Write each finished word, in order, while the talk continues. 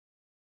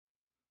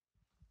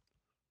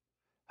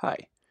Hi,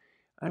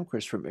 I'm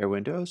Chris from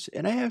Airwindows,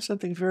 and I have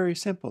something very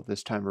simple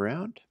this time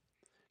around.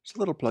 It's a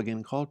little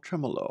plugin called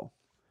Tremolo.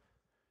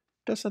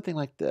 It does something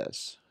like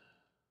this.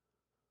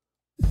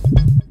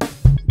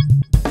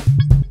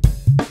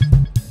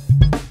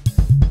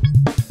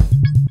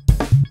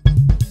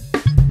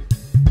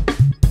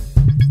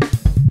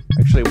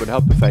 Actually, it would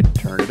help if I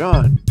turn it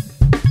on.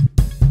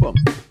 Boom.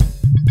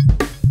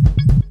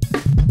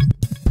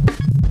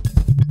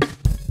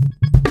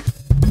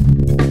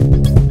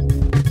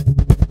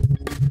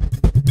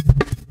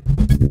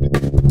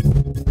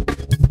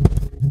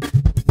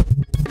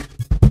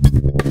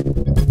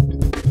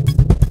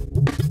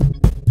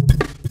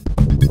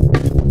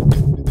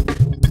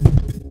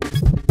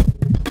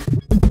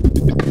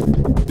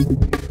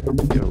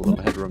 Give it a little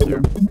headroom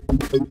there.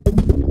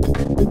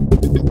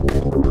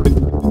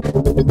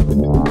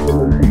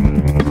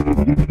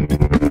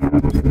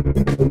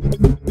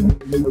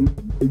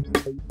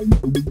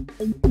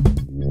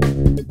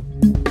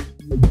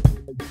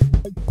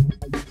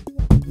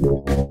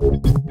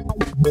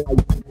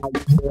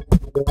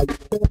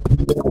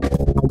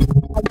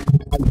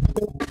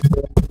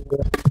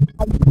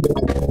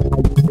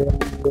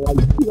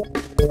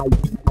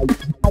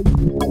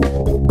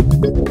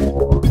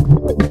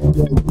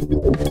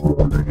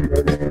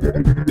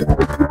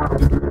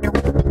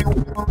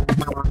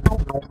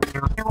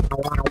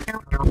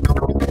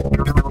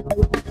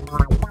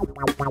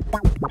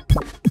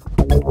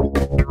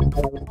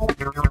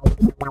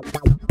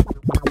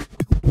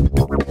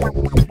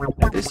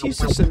 This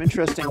uses some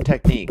interesting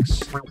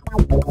techniques.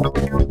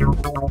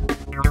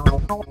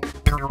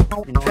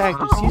 In fact,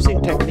 it's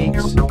using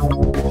techniques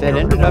that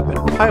ended up in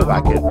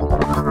Pyewacket.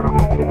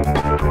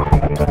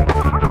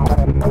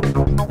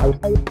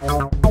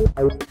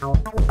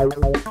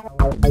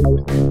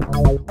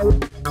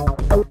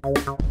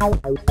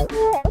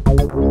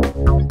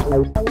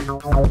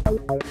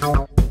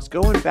 It's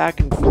going back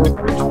and forth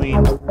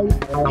between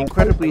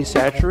incredibly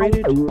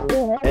saturated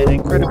and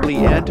incredibly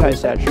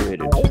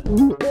anti-saturated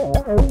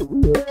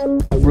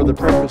for the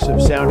purpose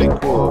of sounding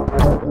cool.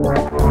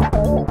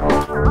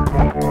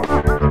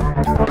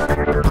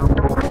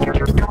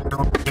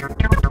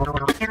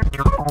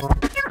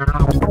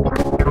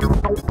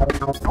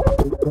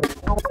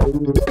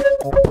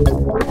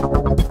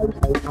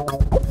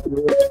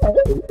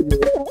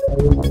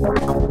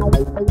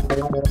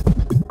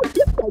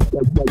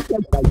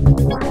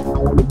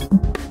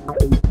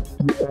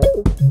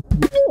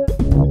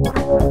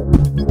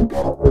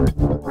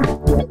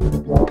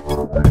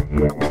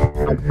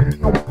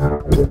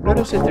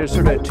 Notice that there's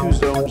sort of two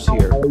zones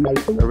here.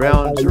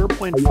 Around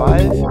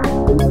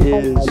 0.5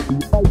 is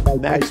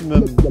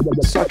maximum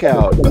suck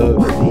out of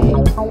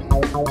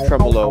the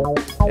tremolo,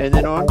 and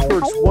then on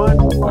towards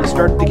 1 you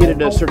start to get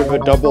into sort of a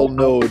double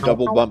node,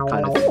 double bump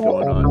kind of thing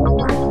going on.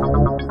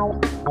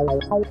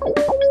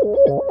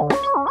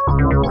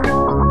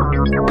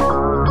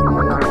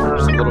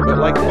 Just a little bit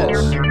like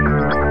this.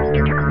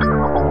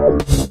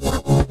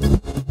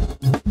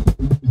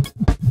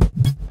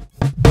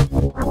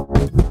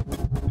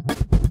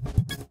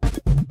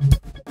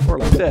 Or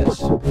like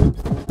this.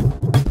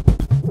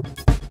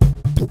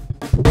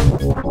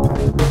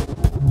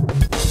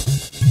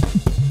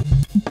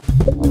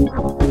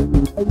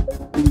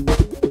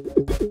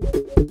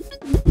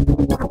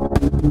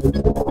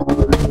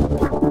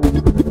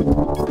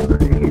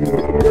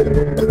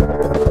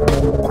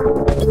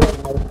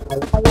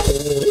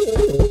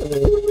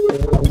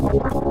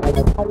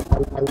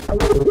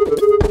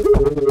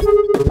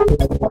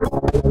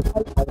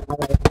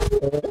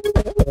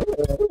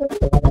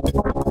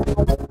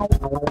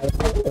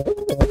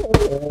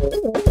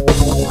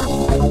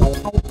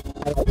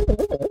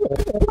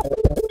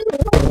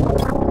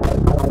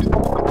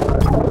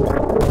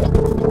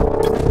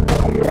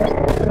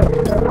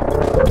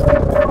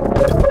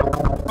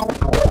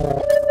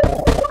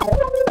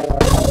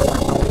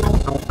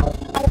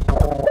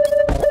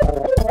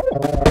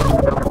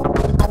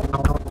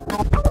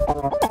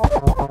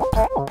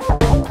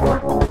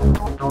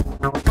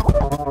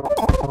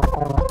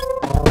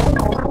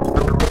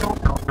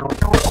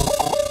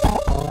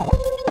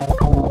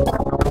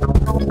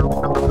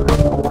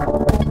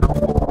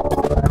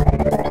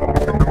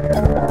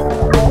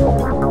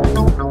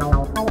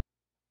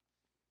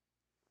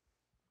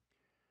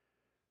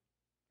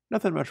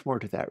 Nothing much more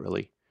to that,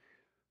 really.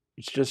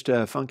 It's just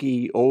a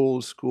funky,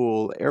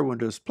 old-school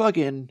Airwindows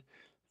plugin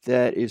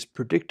that is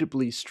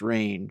predictably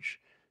strange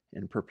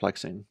and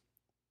perplexing.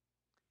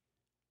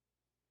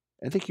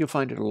 I think you'll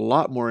find it a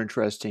lot more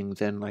interesting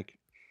than, like,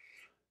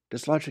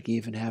 does Logic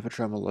even have a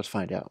tremolo? Let's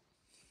find out.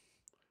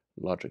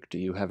 Logic, do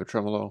you have a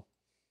tremolo?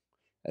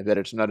 I bet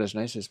it's not as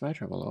nice as my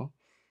tremolo.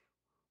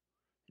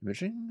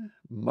 Imaging,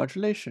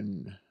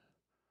 modulation.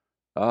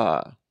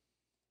 Ah.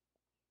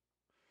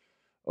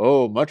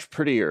 Oh, much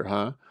prettier,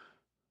 huh?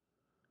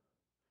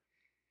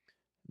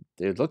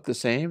 They look the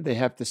same. They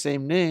have the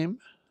same name.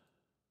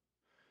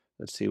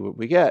 Let's see what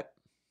we get.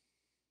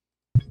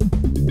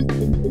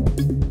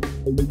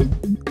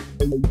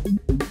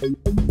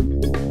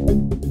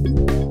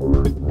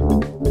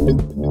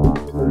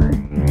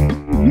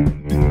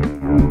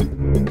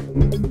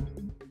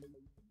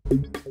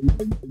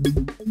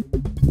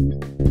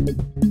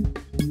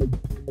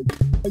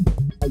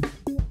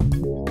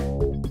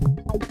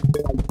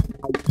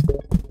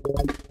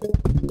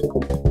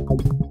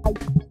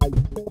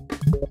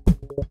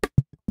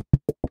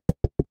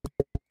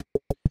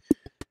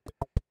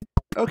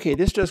 Okay,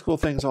 this does cool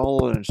things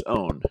all on its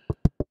own.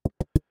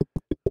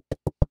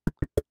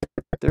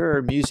 There are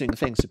amusing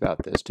things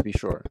about this, to be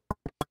sure.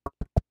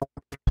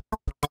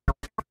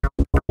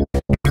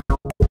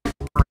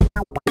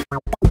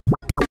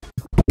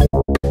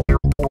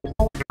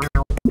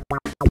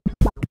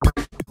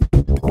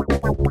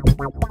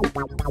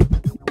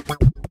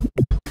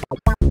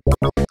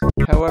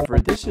 However,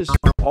 this is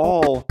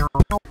all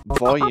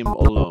volume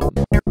alone.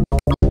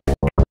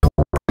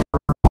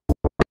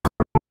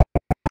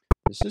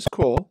 This is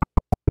cool.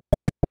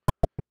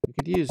 We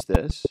could use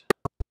this.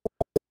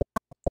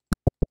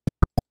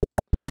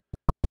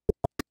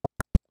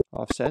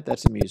 Offset,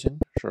 that's amusing,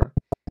 sure.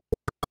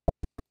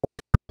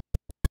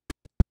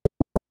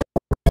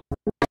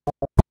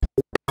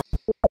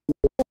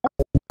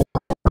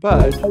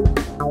 But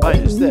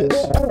mine is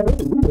this.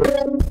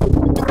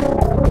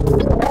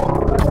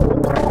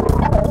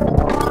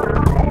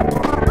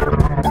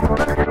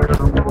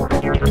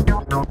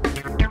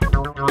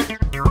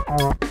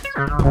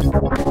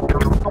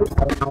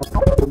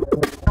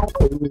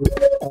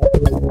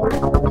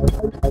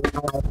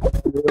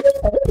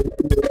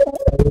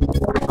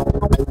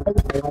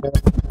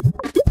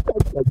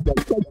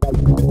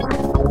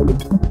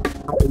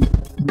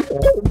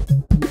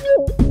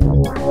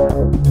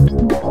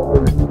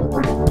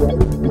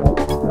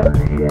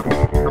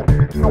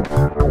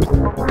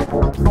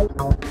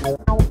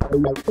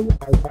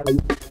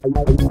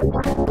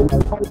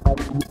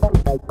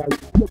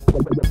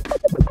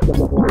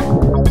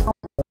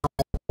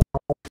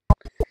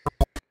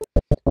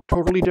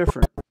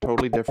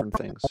 Totally different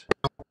things.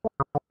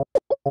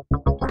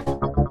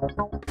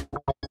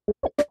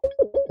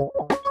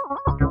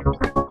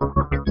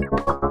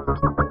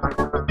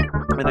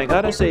 And I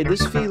gotta say,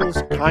 this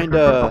feels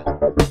kinda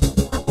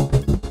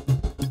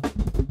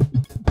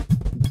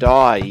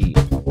DAW-y,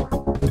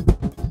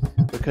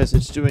 because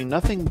it's doing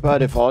nothing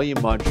but a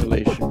volume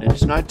modulation.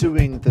 It's not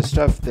doing the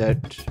stuff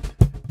that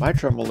my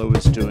tremolo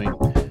is doing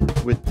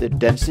with the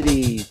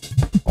density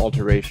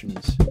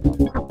alterations.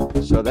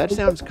 So that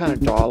sounds kind of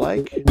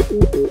DAW-like.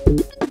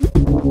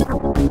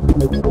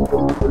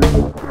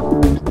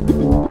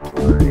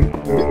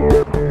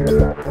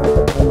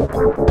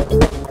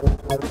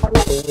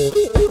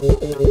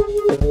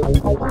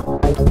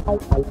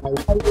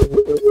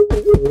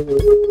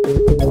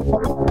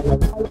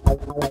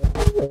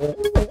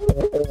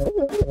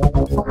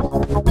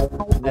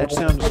 That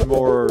sounds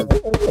more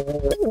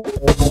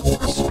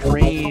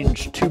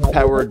strange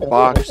two-powered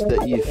box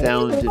that you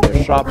found in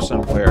a shop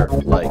somewhere,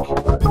 like.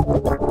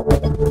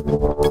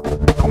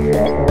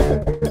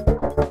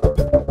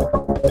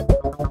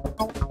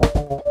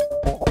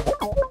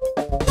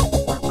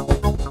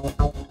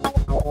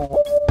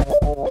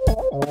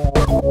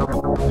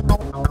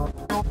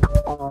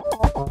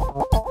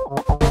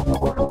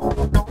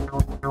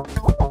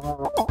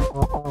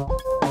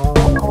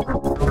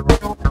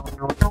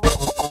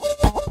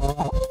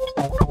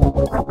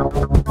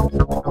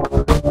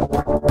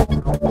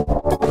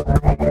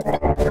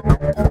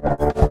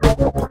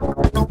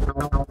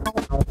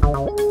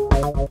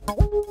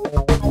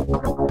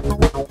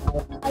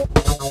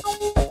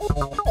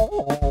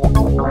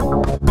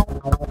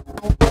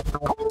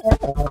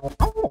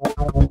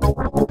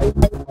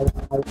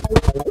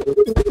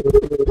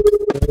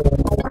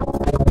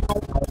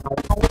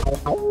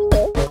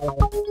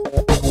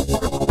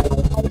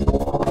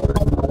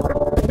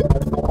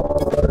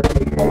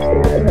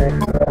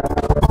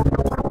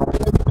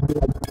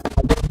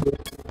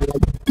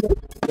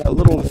 A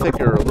little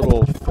thicker, a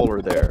little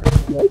fuller there.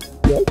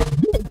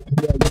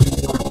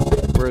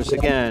 Whereas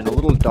again, a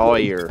little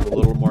DAW-ier, a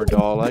little more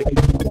DAW-like.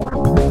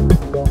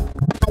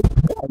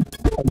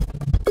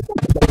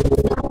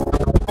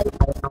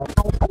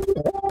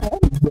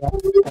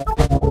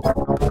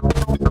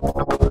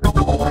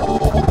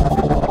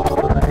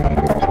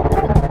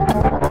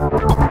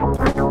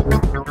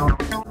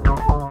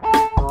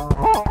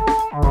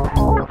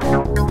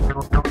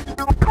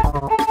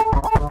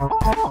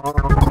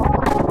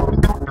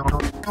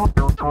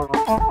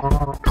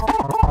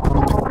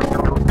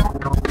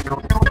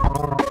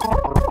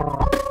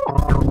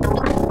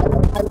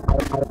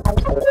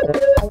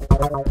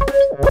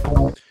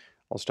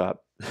 I'll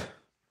stop.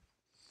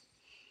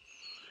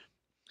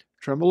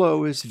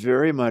 Tremolo is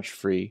very much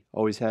free,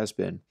 always has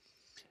been,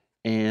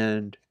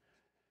 and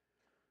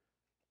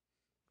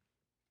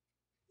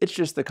it's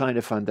just the kind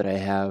of fun that I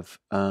have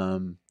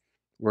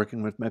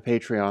working with my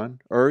Patreon,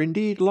 or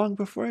indeed long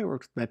before I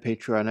worked with my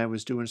Patreon, I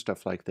was doing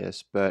stuff like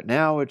this, but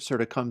now it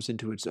sort of comes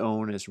into its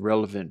own as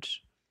relevant.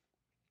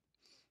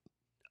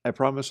 I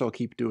promise I'll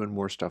keep doing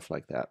more stuff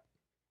like that,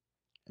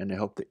 and I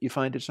hope that you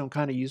find it some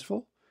kind of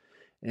useful.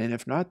 And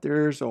if not,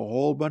 there's a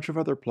whole bunch of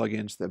other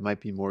plugins that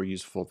might be more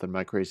useful than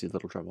my crazy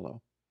little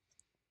tremolo.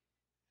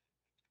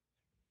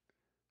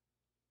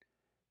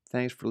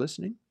 Thanks for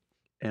listening,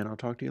 and I'll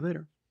talk to you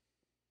later.